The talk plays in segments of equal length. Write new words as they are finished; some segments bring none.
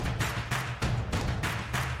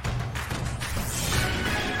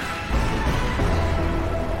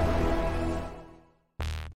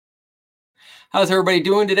How's everybody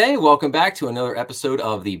doing today? Welcome back to another episode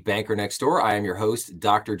of The Banker Next Door. I am your host,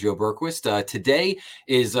 Dr. Joe Berquist. Today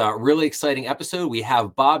is a really exciting episode. We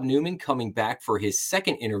have Bob Newman coming back for his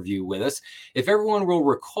second interview with us. If everyone will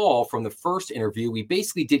recall from the first interview, we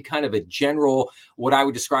basically did kind of a general, what I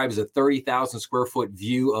would describe as a 30,000 square foot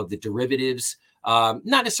view of the derivatives. Not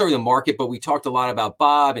necessarily the market, but we talked a lot about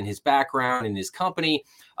Bob and his background and his company.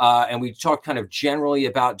 And we talked kind of generally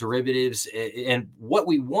about derivatives. And what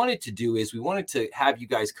we wanted to do is we wanted to have you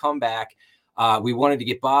guys come back. We wanted to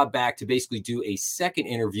get Bob back to basically do a second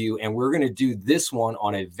interview. And we're going to do this one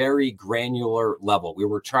on a very granular level. We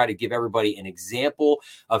were trying to give everybody an example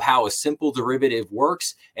of how a simple derivative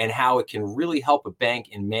works and how it can really help a bank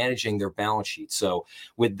in managing their balance sheet. So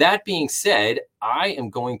with that being said, I am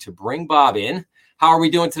going to bring Bob in. How are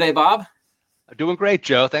we doing today, Bob? I'm doing great,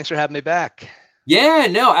 Joe. Thanks for having me back. Yeah,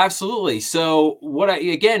 no, absolutely. So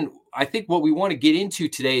I think what we want to get into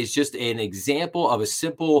today is just an example of a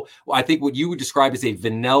simple, I think what you would describe as a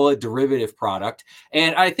vanilla derivative product.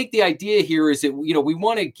 And I think the idea here is that, we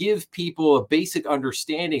want to give people a basic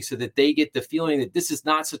understanding so that they get the feeling that this is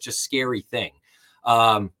not such a scary thing.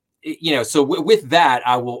 So with that,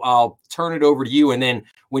 I'll turn it over to you. And then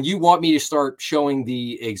when you want me to start showing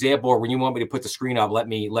the example or when you want me to put the screen up, let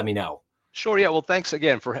me know. Sure. Yeah. Well, thanks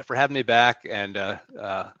again for having me back. And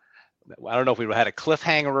I don't know if we had a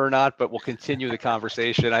cliffhanger or not, but we'll continue the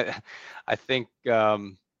conversation. I think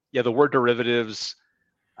the word derivatives,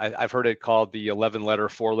 I've heard it called the 11-letter,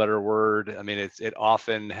 4-letter word. I mean, it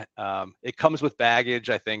often it comes with baggage.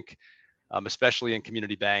 I think, especially in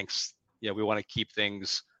community banks, we want to keep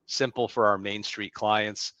things simple for our Main Street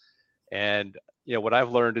clients. And what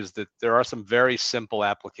I've learned is that there are some very simple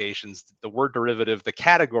applications. The word derivative, the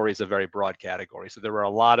category is a very broad category. So there are a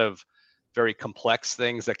lot of very complex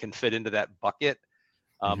things that can fit into that bucket.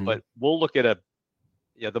 But we'll look at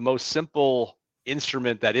the most simple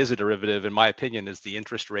instrument that is a derivative, in my opinion, is the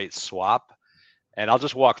interest rate swap. And I'll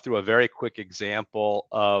just walk through a very quick example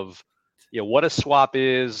of what a swap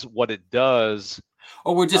is, what it does.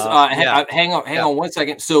 Oh, we're just hang on 1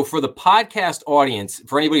 second. So for the podcast audience,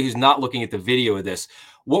 for anybody who's not looking at the video of this,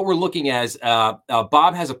 what we're looking at is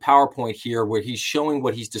Bob has a PowerPoint here where he's showing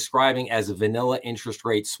what he's describing as a vanilla interest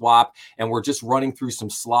rate swap. And we're just running through some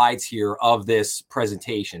slides here of this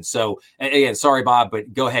presentation. So again, sorry, Bob,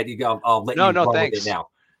 but go ahead. I'll let you run with it now.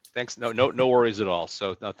 Thanks. No worries at all.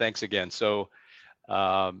 So no, thanks again. So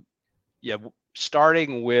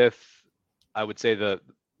starting with, I would say the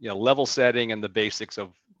level setting and the basics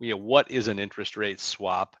of what is an interest rate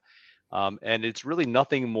swap, and it's really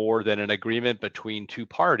nothing more than an agreement between two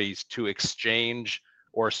parties to exchange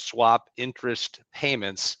or swap interest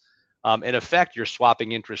payments. In effect, you're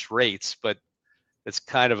swapping interest rates, but it's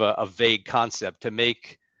kind of a vague concept. To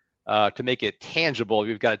make it tangible,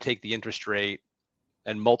 you've got to take the interest rate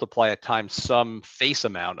and multiply it times some face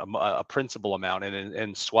amount, a principal amount, and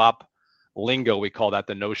in swap lingo we call that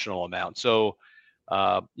the notional amount. So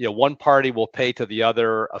one party will pay to the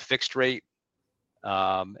other a fixed rate,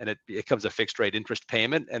 and it becomes a fixed rate interest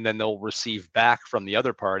payment, and then they'll receive back from the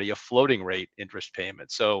other party a floating rate interest payment.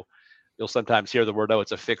 So you'll sometimes hear the word,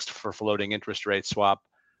 it's a fixed for floating interest rate swap.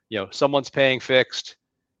 Someone's paying fixed.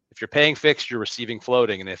 If you're paying fixed, you're receiving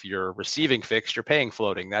floating, and if you're receiving fixed, you're paying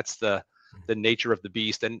floating. That's the nature of the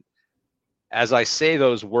beast. And as I say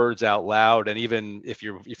those words out loud, and even if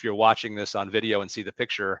you're watching this on video and see the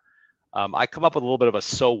picture, I come up with a little bit of a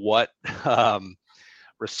so what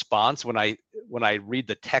response when I read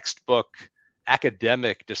the textbook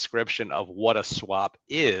academic description of what a swap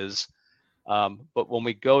is. But when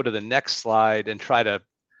we go to the next slide and try to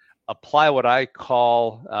apply what I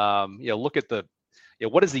call, look at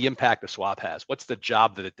what is the impact a swap has? What's the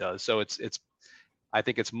job that it does? So I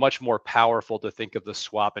think it's much more powerful to think of the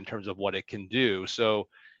swap in terms of what it can do. So,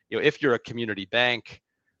 if you're a community bank,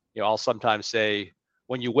 I'll sometimes say,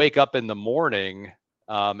 when you wake up in the morning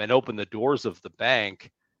and open the doors of the bank,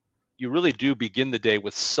 you really do begin the day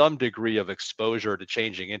with some degree of exposure to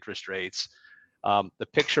changing interest rates. The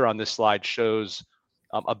picture on this slide shows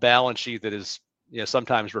a balance sheet that is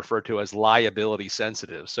sometimes referred to as liability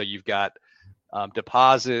sensitive. So you've got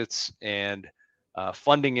deposits and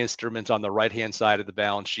funding instruments on the right-hand side of the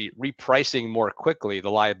balance sheet repricing more quickly.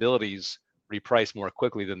 The liabilities reprice more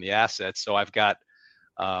quickly than the assets. So I've got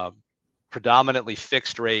predominantly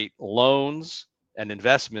fixed rate loans and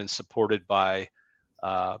investments supported by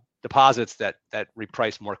deposits that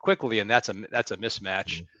reprice more quickly, and that's a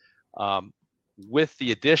mismatch. With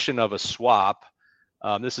the addition of a swap,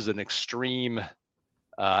 this is an extreme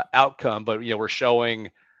outcome, but we're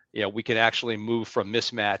showing we can actually move from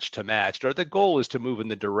mismatch to matched, or the goal is to move in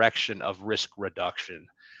the direction of risk reduction.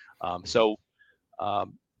 So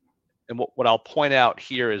And what I'll point out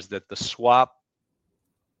here is that the swap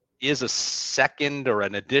is a second or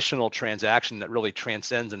an additional transaction that really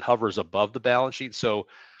transcends and hovers above the balance sheet. So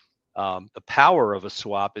the power of a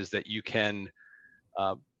swap is that you can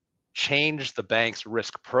change the bank's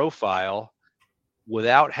risk profile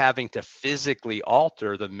without having to physically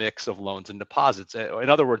alter the mix of loans and deposits. In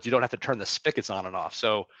other words, you don't have to turn the spigots on and off.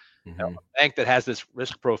 So a bank that has this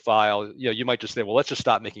risk profile, you might just say, well, let's just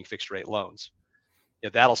stop making fixed rate loans.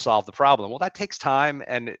 That'll solve the problem. Well, that takes time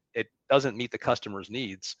and it doesn't meet the customer's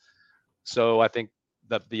needs. So I think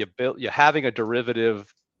that the ability, having a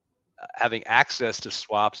derivative, having access to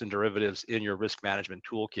swaps and derivatives in your risk management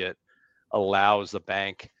toolkit allows the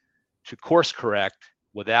bank to course correct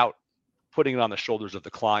without putting it on the shoulders of the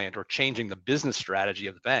client or changing the business strategy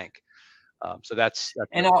of the bank. So that's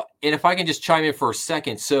and if I can just chime in for a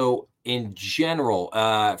second. So in general,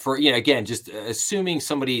 for again, just assuming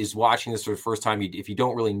somebody is watching this for the first time, if you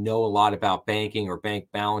don't really know a lot about banking or bank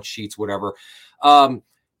balance sheets, whatever,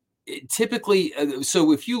 typically,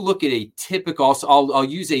 so if you look at a typical, I'll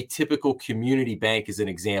use a typical community bank as an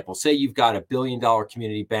example. Say you've got $1 billion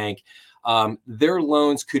community bank. Their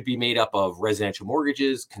loans could be made up of residential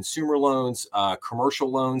mortgages, consumer loans, commercial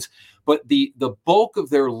loans, but the bulk of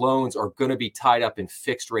their loans are going to be tied up in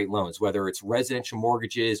fixed rate loans, whether it's residential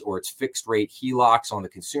mortgages or it's fixed rate HELOCs on the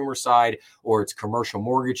consumer side, or it's commercial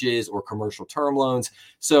mortgages or commercial term loans.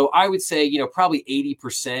 So I would say, probably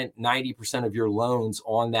 80%, 90% of your loans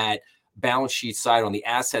on that balance sheet side, on the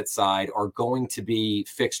asset side, are going to be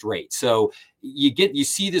fixed rate. So you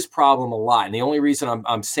see this problem a lot. And the only reason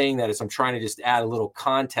I'm saying that is I'm trying to just add a little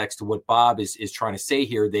context to what Bob is trying to say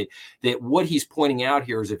here, that what he's pointing out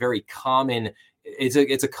here is a very common, it's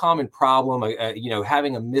a common problem.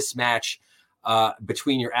 Having a mismatch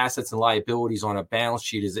between your assets and liabilities on a balance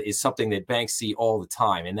sheet is something that banks see all the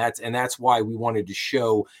time. And that's why we wanted to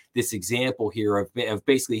show this example here of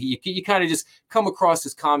basically you kind of just come across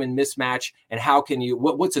this common mismatch, and how can you,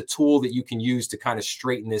 what's a tool that you can use to kind of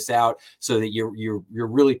straighten this out so that you're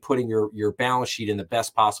really putting your balance sheet in the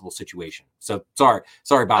best possible situation. So sorry,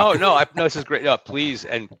 Bob. Oh, no, this is great. Please,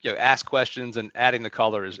 and ask questions, and adding the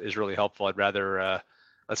color is really helpful. I'd rather,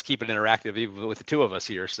 let's keep it interactive even with the two of us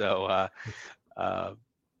here. So, no,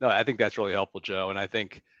 I think that's really helpful, Joe. And I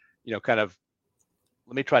think, kind of,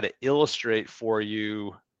 let me try to illustrate for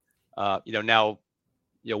you, now,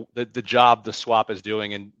 the job the swap is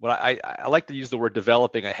doing. And what I like to use the word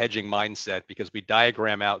developing a hedging mindset, because we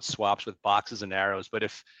diagram out swaps with boxes and arrows. But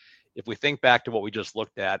if we think back to what we just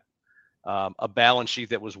looked at, a balance sheet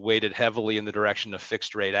that was weighted heavily in the direction of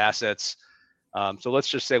fixed rate assets. So let's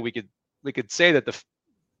just say we could say that the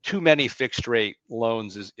too many fixed rate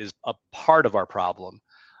loans is a part of our problem.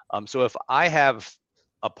 So if I have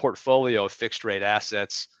a portfolio of fixed rate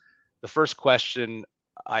assets, the first question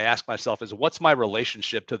I ask myself is, what's my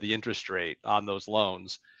relationship to the interest rate on those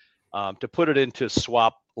loans? To put it into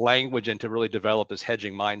swap language and to really develop this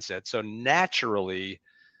hedging mindset. So naturally,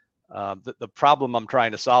 the problem I'm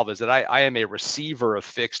trying to solve is that I am a receiver of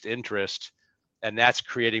fixed interest, and that's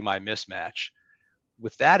creating my mismatch.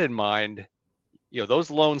 With that in mind,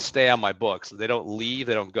 those loans stay on my books. They don't leave.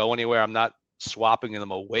 They don't go anywhere. I'm not swapping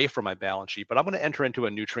them away from my balance sheet, but I'm going to enter into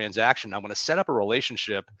a new transaction. I'm going to set up a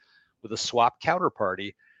relationship with a swap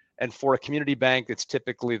counterparty. And for a community bank, it's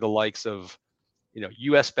typically the likes of,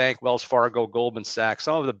 US Bank, Wells Fargo, Goldman Sachs,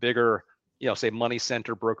 some of the bigger, say money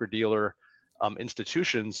center, broker dealer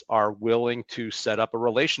institutions are willing to set up a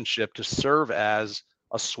relationship to serve as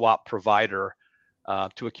a swap provider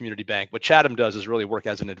to a community bank. What Chatham does is really work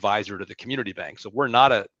as an advisor to the community bank. So we're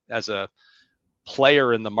not as a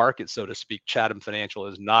player in the market, so to speak. Chatham Financial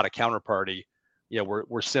is not a counterparty.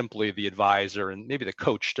 We're simply the advisor and maybe the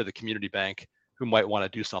coach to the community bank who might want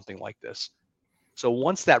to do something like this. So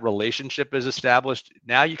once that relationship is established,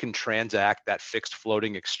 now you can transact that fixed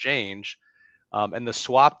floating exchange. And the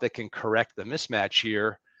swap that can correct the mismatch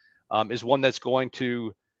here is one that's going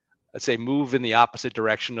to, let's say, move in the opposite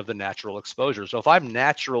direction of the natural exposure. So if I'm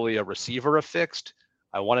naturally a receiver of fixed,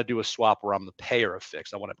 I want to do a swap where I'm the payer of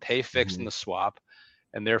fixed. I want to pay fixed in the swap,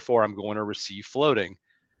 and therefore I'm going to receive floating.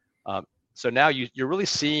 So now you're really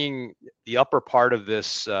seeing the upper part of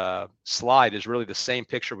this slide is really the same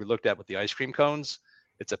picture we looked at with the ice cream cones.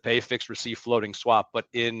 It's a pay fixed, receive floating swap, but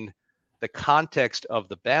in the context of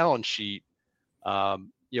the balance sheet,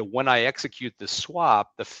 when I execute the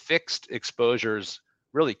swap, the fixed exposures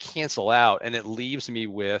really cancel out, and it leaves me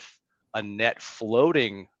with a net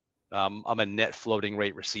floating. I'm a net floating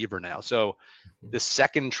rate receiver now. So this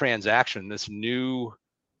second transaction, this new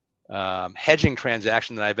hedging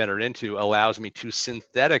transaction that I've entered into, allows me to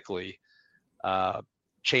synthetically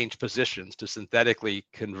change positions to synthetically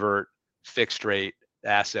convert fixed rate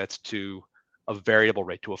assets to a variable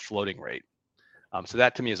rate, to a floating rate. So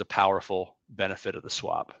that to me is a powerful benefit of the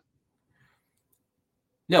swap.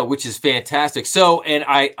 No, which is fantastic. So, and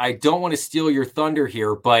I don't want to steal your thunder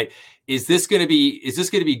here, but is this going to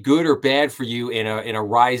be good or bad for you in a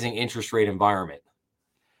rising interest rate environment?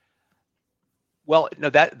 Well, no,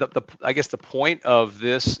 that the I guess the point of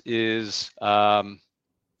this is the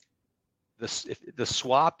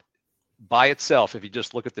swap by itself. If you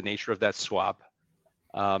just look at the nature of that swap,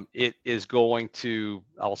 it is going to,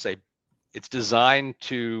 I'll say, it's designed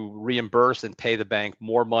to reimburse and pay the bank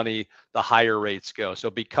more money the higher rates go. So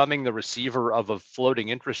becoming the receiver of a floating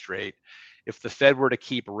interest rate, if the Fed were to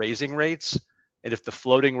keep raising rates, and if the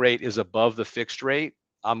floating rate is above the fixed rate,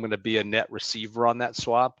 I'm going to be a net receiver on that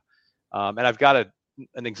swap. And I've got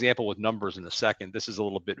an example with numbers in a second. This is a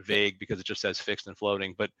little bit vague because it just says fixed and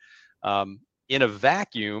floating, but in a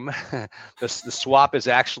vacuum, the swap is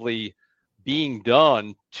actually being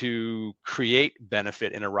done to create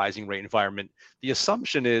benefit in a rising rate environment. The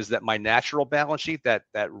assumption is that my natural balance sheet, that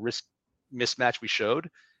risk mismatch we showed,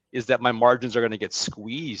 is that my margins are going to get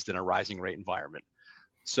squeezed in a rising rate environment.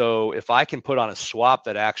 So if I can put on a swap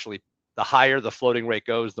that actually, the higher the floating rate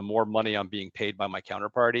goes, the more money I'm being paid by my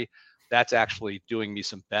counterparty, that's actually doing me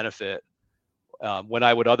some benefit when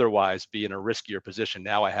I would otherwise be in a riskier position.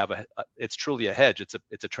 Now I have it's truly a hedge.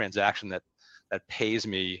 It's a transaction that pays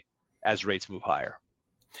me as rates move higher.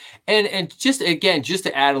 And just again, just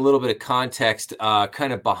to add a little bit of context,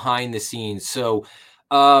 kind of behind the scenes. So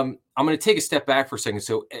I'm going to take a step back for a second.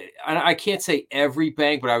 So I can't say every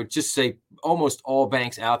bank, but I would just say almost all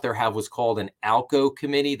banks out there have what's called an ALCO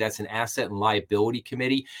committee. That's an asset and liability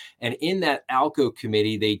committee. And in that ALCO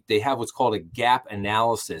committee, they have what's called a gap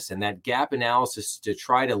analysis. And that gap analysis to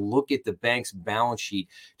try to look at the bank's balance sheet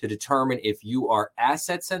to determine if you are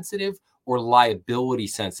asset sensitive or liability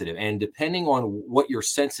sensitive. And depending on what your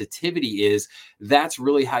sensitivity is, that's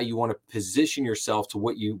really how you want to position yourself to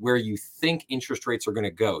where you think interest rates are going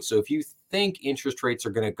to go. So if you think interest rates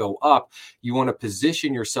are going to go up, you want to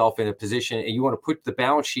position yourself in a position, and you want to put the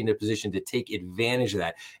balance sheet in a position to take advantage of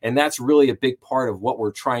that. And that's really a big part of what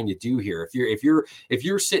we're trying to do here. If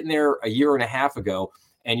you're sitting there a year and a half ago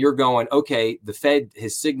and you're going, okay, the Fed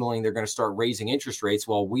is signaling they're going to start raising interest rates,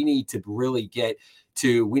 well, we need to get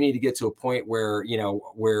to a point where,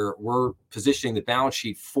 where we're positioning the balance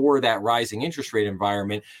sheet for that rising interest rate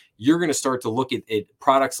environment. You're going to start to look at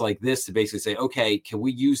products like this to basically say, okay, can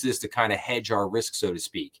we use this to kind of hedge our risk, so to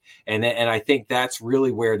speak? And I think that's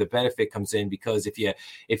really where the benefit comes in, because if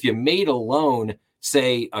you made a loan,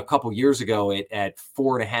 say a couple years ago at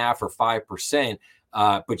 4.5% or 5%,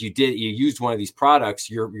 but you used one of these products,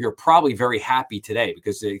 you're probably very happy today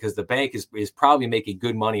because the bank is probably making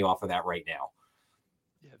good money off of that right now.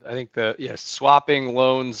 I think swapping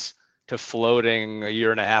loans to floating a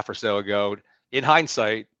year and a half or so ago, in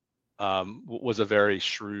hindsight, was a very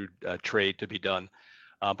shrewd trade to be done.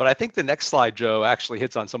 But I think the next slide, Joe, actually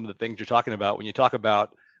hits on some of the things you're talking about when you talk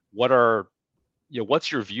about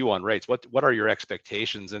what's your view on rates? What are your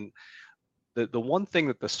expectations? And the one thing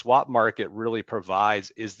that the swap market really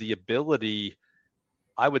provides is the ability,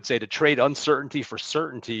 I would say, to trade uncertainty for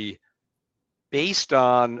certainty based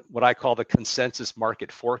on what I call the consensus market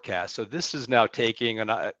forecast. So this is now taking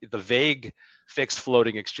the vague fixed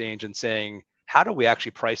floating exchange and saying, how do we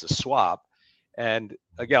actually price a swap? And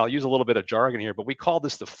again, I'll use a little bit of jargon here, but we call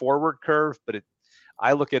this the forward curve. But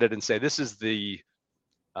I look at it and say, this is there's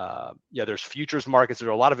futures markets. There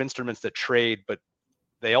are a lot of instruments that trade, but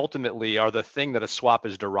they ultimately are the thing that a swap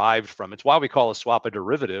is derived from. It's why we call a swap a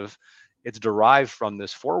derivative. It's derived from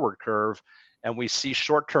this forward curve. And we see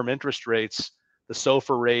short-term interest rates. The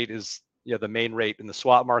SOFR rate is the main rate in the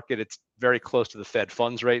swap market. It's very close to the Fed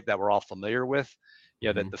funds rate that we're all familiar with.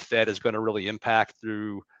 That the Fed is going to really impact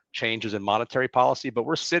through changes in monetary policy. But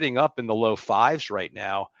we're sitting up in the low fives right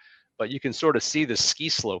now. But you can sort of see the ski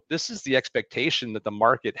slope. This is the expectation that the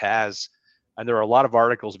market has. And there are a lot of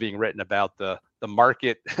articles being written about the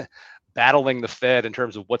market battling the Fed in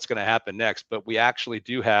terms of what's going to happen next. But we actually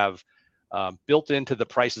do have built into the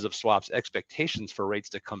prices of swaps expectations for rates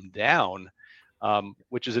to come down,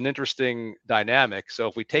 which is an interesting dynamic. So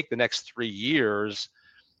if we take the next 3 years,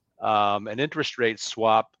 an interest rate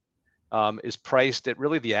swap is priced at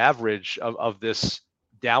really the average of this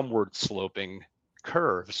downward sloping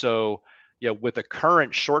curve. So with a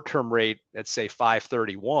current short-term rate at say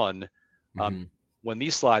 531, when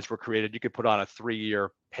these slides were created, you could put on a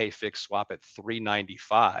 3-year pay fixed swap at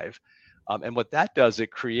 395. And what that does,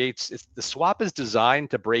 the swap is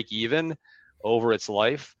designed to break even over its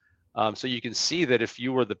life, So you can see that if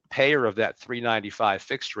you were the payer of that 395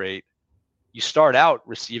 fixed rate, you start out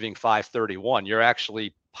receiving 531. You're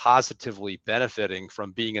actually positively benefiting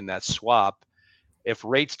from being in that swap. If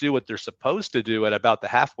rates do what they're supposed to do at about the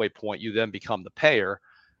halfway point, you then become the payer.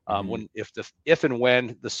 If and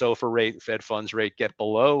when the SOFR rate, Fed funds rate, get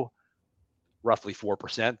below roughly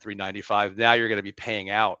 4%, 395, now you're going to be paying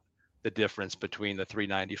out the difference between the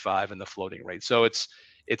 395 and the floating rate. So it's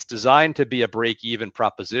designed to be a break-even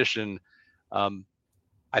proposition.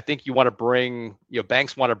 I think you want to bring,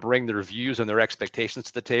 banks want to bring their views and their expectations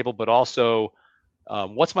to the table, but also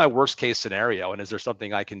what's my worst case scenario, and is there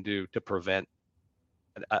something I can do to prevent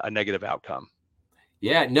a negative outcome?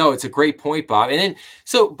 Yeah, no, it's a great point, Bob. And then,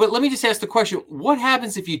 but let me just ask the question: what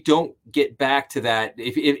happens if you don't get back to that?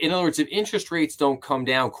 If in other words, if interest rates don't come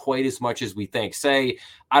down quite as much as we think, say,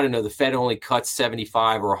 I don't know, the Fed only cuts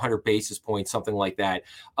 75 or 100 basis points, something like that.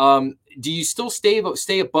 Do you still stay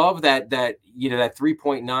above that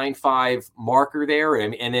 3.95 marker there?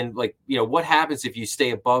 And then, what happens if you stay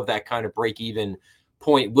above that kind of break even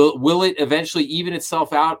point? Will it eventually even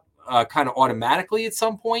itself out kind of automatically at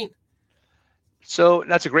some point? So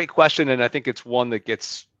that's a great question, and I think it's one that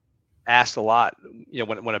gets asked a lot.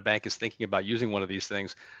 When a bank is thinking about using one of these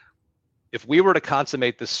things, if we were to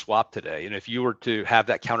consummate this swap today, and if you were to have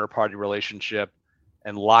that counterparty relationship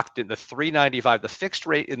and locked in the 395, the fixed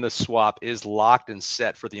rate in the swap is locked and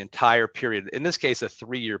set for the entire period. In this case, a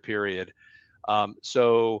 3-year period.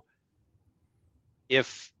 So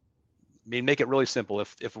make it really simple.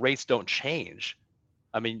 If rates don't change,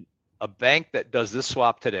 a bank that does this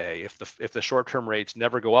swap today, if the short-term rates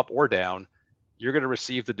never go up or down, you're going to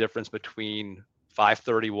receive the difference between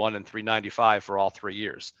 531 and 395 for all 3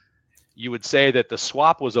 years. You would say that the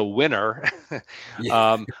swap was a winner.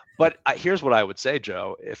 Yeah. But here's what I would say,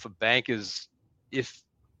 Joe. If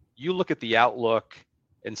you look at the outlook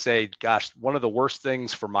and say, gosh, one of the worst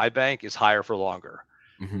things for my bank is higher for longer.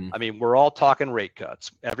 Mm-hmm. We're all talking rate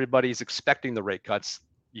cuts. Everybody's expecting the rate cuts.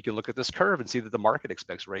 You can look at this curve and see that the market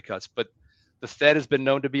expects rate cuts, but the Fed has been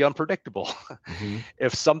known to be unpredictable. Mm-hmm.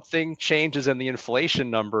 If something changes in the inflation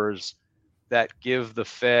numbers that give the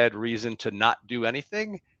Fed reason to not do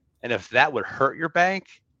anything, and if that would hurt your bank,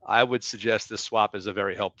 I would suggest this swap is a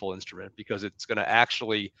very helpful instrument, because it's going to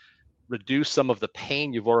actually reduce some of the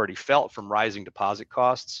pain you've already felt from rising deposit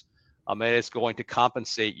costs, and it's going to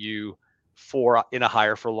compensate you in a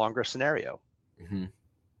higher for longer scenario. Mm-hmm.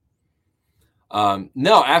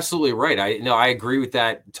 No, absolutely right. I agree with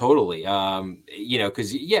that totally.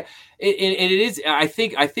 Because it is. I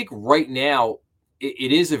think right now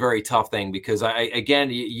it is a very tough thing, because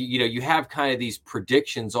you have kind of these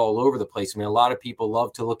predictions all over the place. A lot of people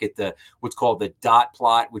love to look at what's called the dot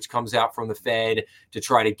plot, which comes out from the Fed to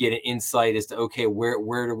try to get an insight as to, okay,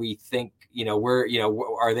 where do we think,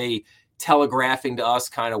 are they telegraphing to us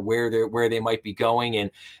kind of where they might be going.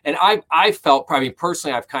 And I felt,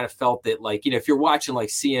 personally, I've kind of felt that, if you're watching like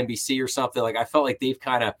CNBC or something, I felt like they've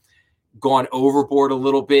kind of gone overboard a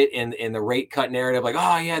little bit in the rate cut narrative. Like,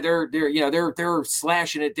 oh yeah, they're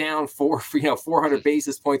slashing it down for 400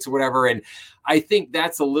 basis points or whatever. And I think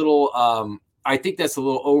that's a little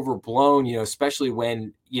overblown, especially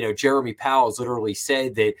when, Jeremy Powell's literally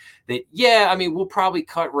said that, yeah, we'll probably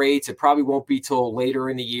cut rates. It probably won't be till later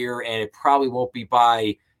in the year, and it probably won't be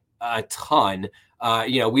by a ton.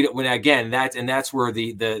 That's where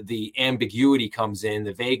the ambiguity comes in,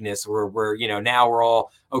 the vagueness, where now we're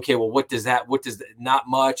all, okay, well, what does not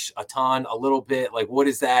much, a ton, a little bit, what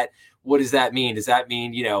does that mean? Does that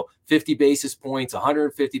mean, 50 basis points,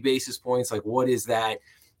 150 basis points? What is that?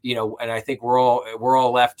 And I think we're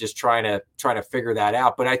all left just trying to figure that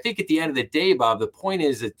out. But I think at the end of the day, Bob, the point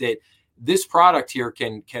is that this product here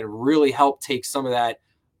can really help take some of that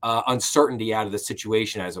uncertainty out of the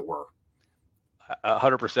situation, as it were.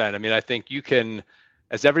 100%. I think you can,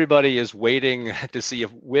 as everybody is waiting to see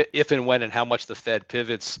if and when and how much the Fed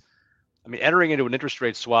pivots. Entering into an interest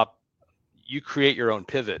rate swap, you create your own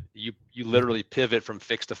pivot. You literally pivot from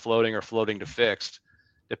fixed to floating or floating to fixed,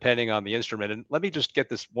 depending on the instrument. And let me just get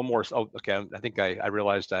this one more. Oh, okay. I think I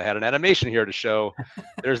realized I had an animation here to show.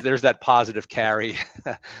 There's that positive carry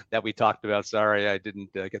that we talked about. Sorry, I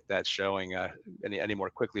didn't get that showing any more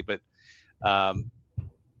quickly. But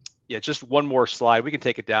yeah, just one more slide. We can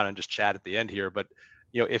take it down and just chat at the end here. But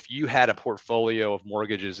if you had a portfolio of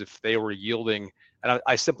mortgages, if they were yielding, and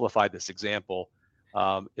I simplified this example,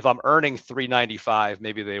 if I'm earning 395,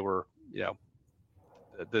 maybe they were,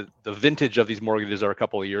 the vintage of these mortgages are a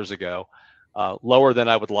couple of years ago, lower than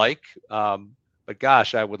I would like. But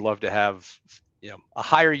gosh, I would love to have, a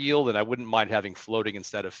higher yield, and I wouldn't mind having floating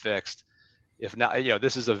instead of fixed. if not,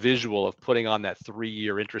 this is a visual of putting on that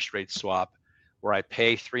 3-year interest rate swap where I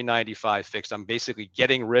pay 395 fixed. I'm basically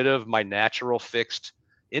getting rid of my natural fixed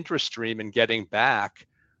interest stream and getting back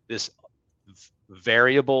this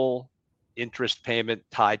variable interest payment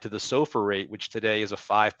tied to the SOFR rate, which today is a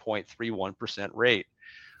 5.31% rate.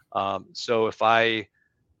 So if I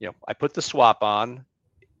put the swap on,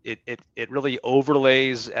 it really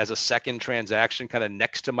overlays as a second transaction kind of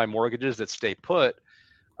next to my mortgages that stay put.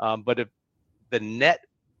 But if the net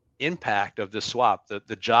impact of the swap,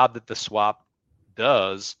 the job that the swap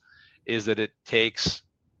does is that it takes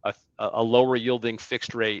a lower yielding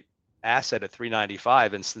fixed rate asset at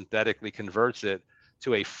 395 and synthetically converts it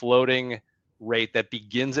to a floating rate that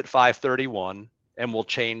begins at 531 and will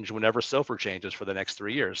change whenever SOFR changes for the next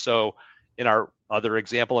 3 years. So in our other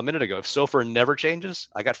example a minute ago, if SOFR never changes,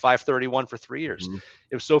 I got 531 for 3 years. Mm-hmm.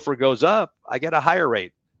 If SOFR goes up, I get a higher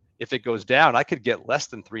rate. If it goes down, I could get less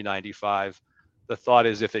than 395. The thought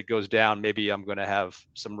is if it goes down, maybe I'm going to have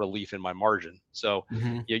some relief in my margin. So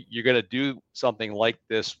you're going to do something like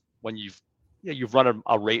this when you've run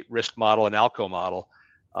a rate risk model, an ALCO model,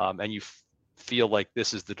 and you feel like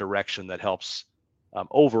this is the direction that helps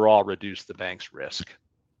overall reduce the bank's risk.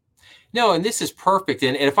 No, and this is perfect.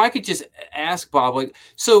 And if I could just ask Bob,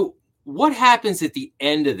 so what happens at the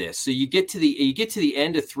end of this? So you get to the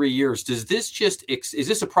end of 3 years. Does this is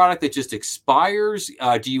this a product that just expires?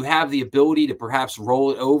 Do you have the ability to perhaps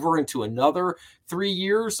roll it over into another 3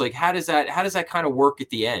 years? Like how does that kind of work at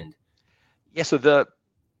the end? Yeah. So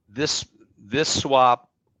this swap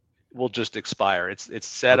will just expire. It's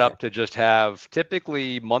set up to just have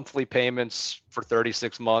typically monthly payments for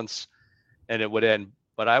 36 months, and it would end.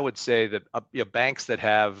 But I would say that banks that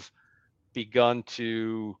have begun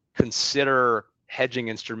to consider hedging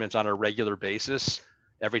instruments on a regular basis,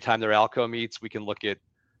 every time their ALCO meets, we can look at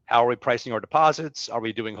how are we pricing our deposits? Are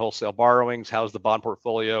we doing wholesale borrowings? How's the bond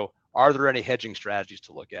portfolio? Are there any hedging strategies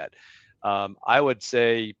to look at? I would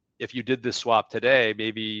say if you did this swap today,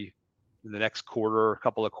 maybe in the next quarter, a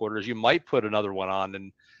couple of quarters, you might put another one on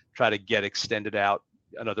and try to get extended out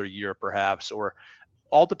another year perhaps, or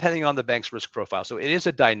all depending on the bank's risk profile. So it is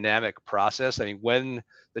a dynamic process. I mean, when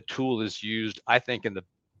the tool is used, I think in the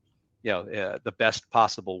best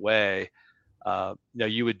possible way,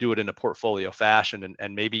 you would do it in a portfolio fashion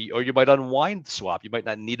and maybe, or you might unwind the swap. You might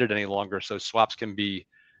not need it any longer. So swaps can be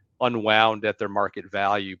unwound at their market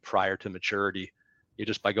value prior to maturity,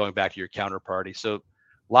 just by going back to your counterparty. So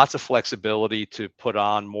lots of flexibility to put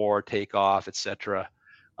on more, take off, et cetera.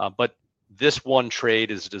 But this one trade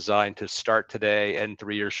is designed to start today and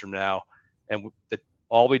 3 years from now. And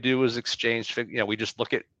all we do is exchange, we just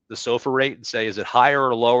look at the SOFR rate and say, is it higher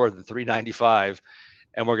or lower than 395?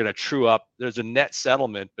 And we're going to true up. There's a net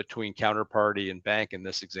settlement between counterparty and bank in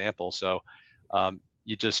this example. So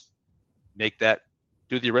you just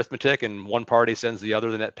do the arithmetic, and one party sends the other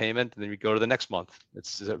the net payment, and then we go to the next month.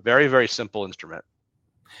 It's a very, very simple instrument.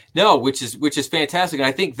 No, which is fantastic. And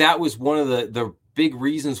I think that was one of the big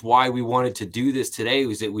reasons why we wanted to do this today,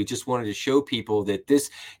 was that we just wanted to show people that this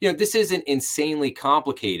isn't insanely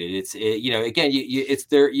complicated. Again, it's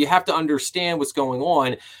there. You have to understand what's going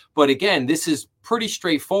on, but again, this is pretty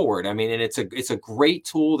straightforward. I mean, and it's a great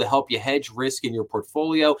tool to help you hedge risk in your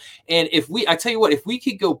portfolio. And I tell you what, if we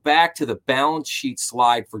could go back to the balance sheet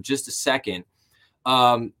slide for just a second,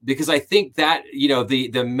 because I think that the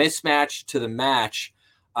mismatch to the match.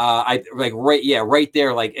 Right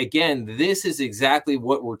there. Like, again, this is exactly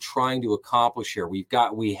what we're trying to accomplish here. We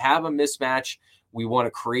have a mismatch. We want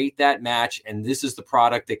to create that match, and this is the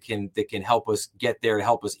product that can help us get there, to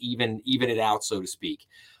help us even it out, so to speak.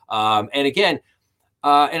 And again,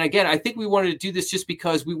 I think we wanted to do this just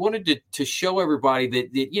because we wanted to show everybody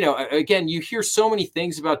that again, you hear so many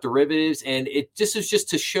things about derivatives, and this is just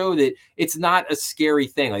to show that it's not a scary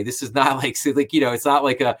thing. Like, this is not it's not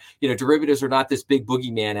like derivatives are not this big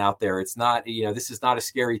boogeyman out there. It's not, this is not a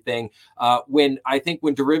scary thing. When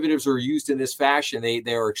derivatives are used in this fashion,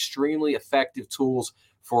 they are extremely effective tools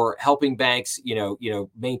for helping banks,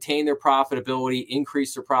 maintain their profitability,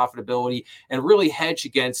 increase their profitability, and really hedge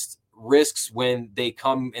against risks when they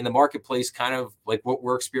come in the marketplace, kind of like what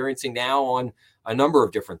we're experiencing now on a number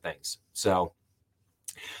of different things. So,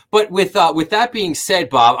 but with that being said,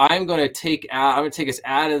 Bob, I'm going to take us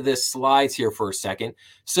out of this slides here for a second.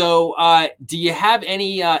 So, do you have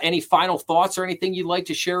any final thoughts or anything you'd like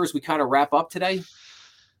to share as we kind of wrap up today?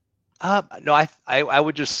 No, I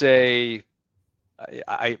would just say,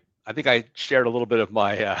 I think I shared a little bit of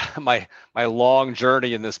my my long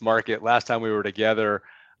journey in this market last time we were together.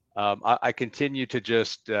 I continue to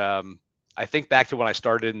just, I think back to when I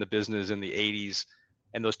started in the business in the 80s,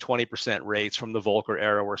 and those 20% rates from the Volcker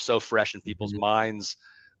era were so fresh in people's minds.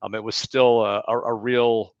 It was still a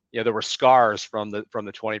real, there were scars from the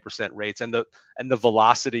 20% rates and the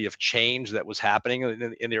velocity of change that was happening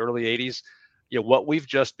in the early 80s. What we've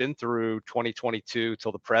just been through 2022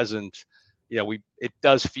 till the present, it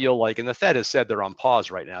does feel like, and the Fed has said they're on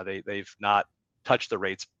pause right now. They've not touched the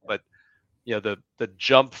rates, but the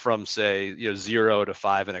jump from, say, 0 to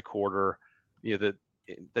 5.25,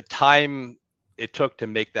 the time it took to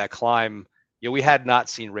make that climb, we had not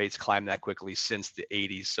seen rates climb that quickly since the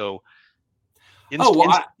 80s. So,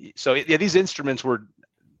 these instruments were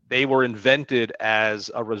invented as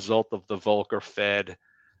a result of the Volcker Fed.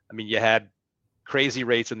 I mean, you had crazy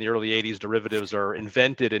rates in the early 80s. Derivatives are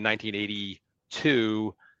invented in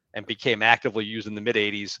 1982 and became actively used in the mid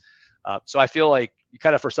 80s. So I feel like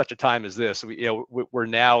kind of for such a time as this, we're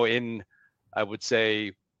now in, I would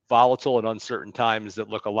say, volatile and uncertain times that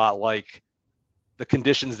look a lot like the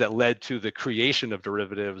conditions that led to the creation of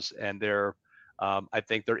derivatives, and I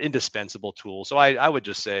think they're indispensable tools. So I would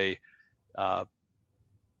just say,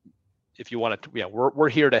 if you want to, we're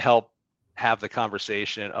here to help have the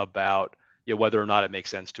conversation about whether or not it makes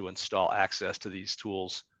sense to install access to these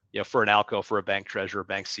tools, for an ALCO, for a bank treasurer,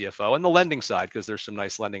 bank CFO, and the lending side, because there's some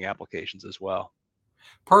nice lending applications as well.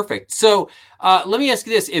 Perfect. So let me ask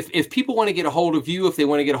you this: if people want to get a hold of you, if they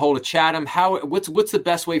want to get a hold of Chatham, what's the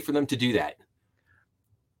best way for them to do that?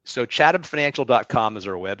 So chathamfinancial.com is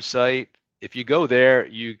our website. If you go there,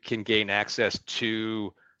 you can gain access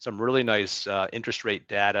to some really nice interest rate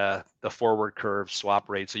data, the forward curve, swap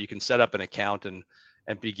rate. So you can set up an account and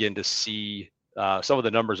begin to see some of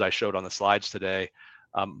the numbers I showed on the slides today.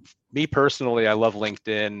 Me personally, I love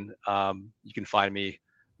LinkedIn. You can find me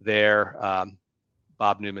there,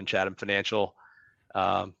 Bob Newman, Chatham Financial,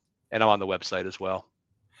 and I'm on the website as well.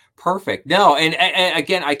 Perfect. No, and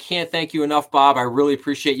again, I can't thank you enough, Bob. I really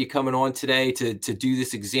appreciate you coming on today to do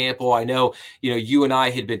this example. I know, you and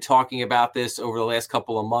I had been talking about this over the last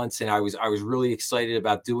couple of months, and I was really excited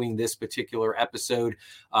about doing this particular episode,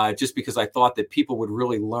 just because I thought that people would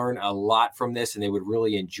really learn a lot from this and they would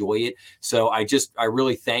really enjoy it. So I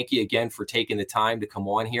really thank you again for taking the time to come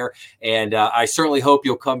on here, and I certainly hope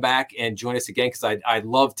you'll come back and join us again, because I'd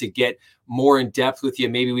love to get more in depth with you.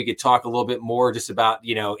 Maybe we could talk a little bit more just about,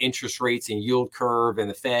 interest rates and yield curve and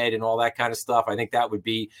the Fed and all that kind of stuff. I think that would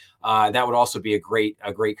also be a great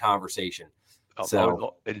conversation.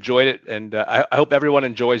 So enjoyed it. And I hope everyone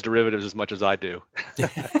enjoys derivatives as much as I do.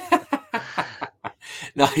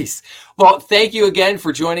 Nice. Well, thank you again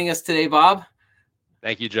for joining us today, Bob.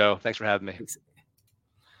 Thank you, Joe. Thanks for having me. Thanks.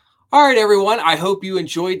 All right, everyone. I hope you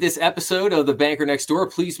enjoyed this episode of The Banker Next Door.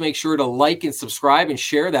 Please make sure to like and subscribe and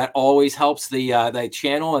share. That always helps the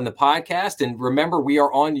channel and the podcast. And remember, we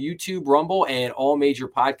are on YouTube, Rumble, and all major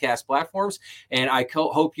podcast platforms. And I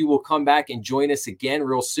hope you will come back and join us again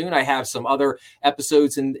real soon. I have some other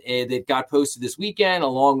episodes that got posted this weekend,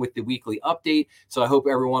 along with the weekly update. So I hope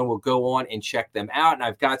everyone will go on and check them out. And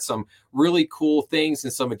I've got some really cool things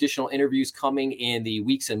and some additional interviews coming in the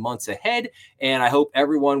weeks and months ahead. And I hope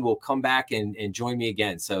everyone will come back and join me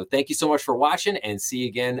again. So thank you so much for watching, and see you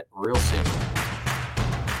again real soon.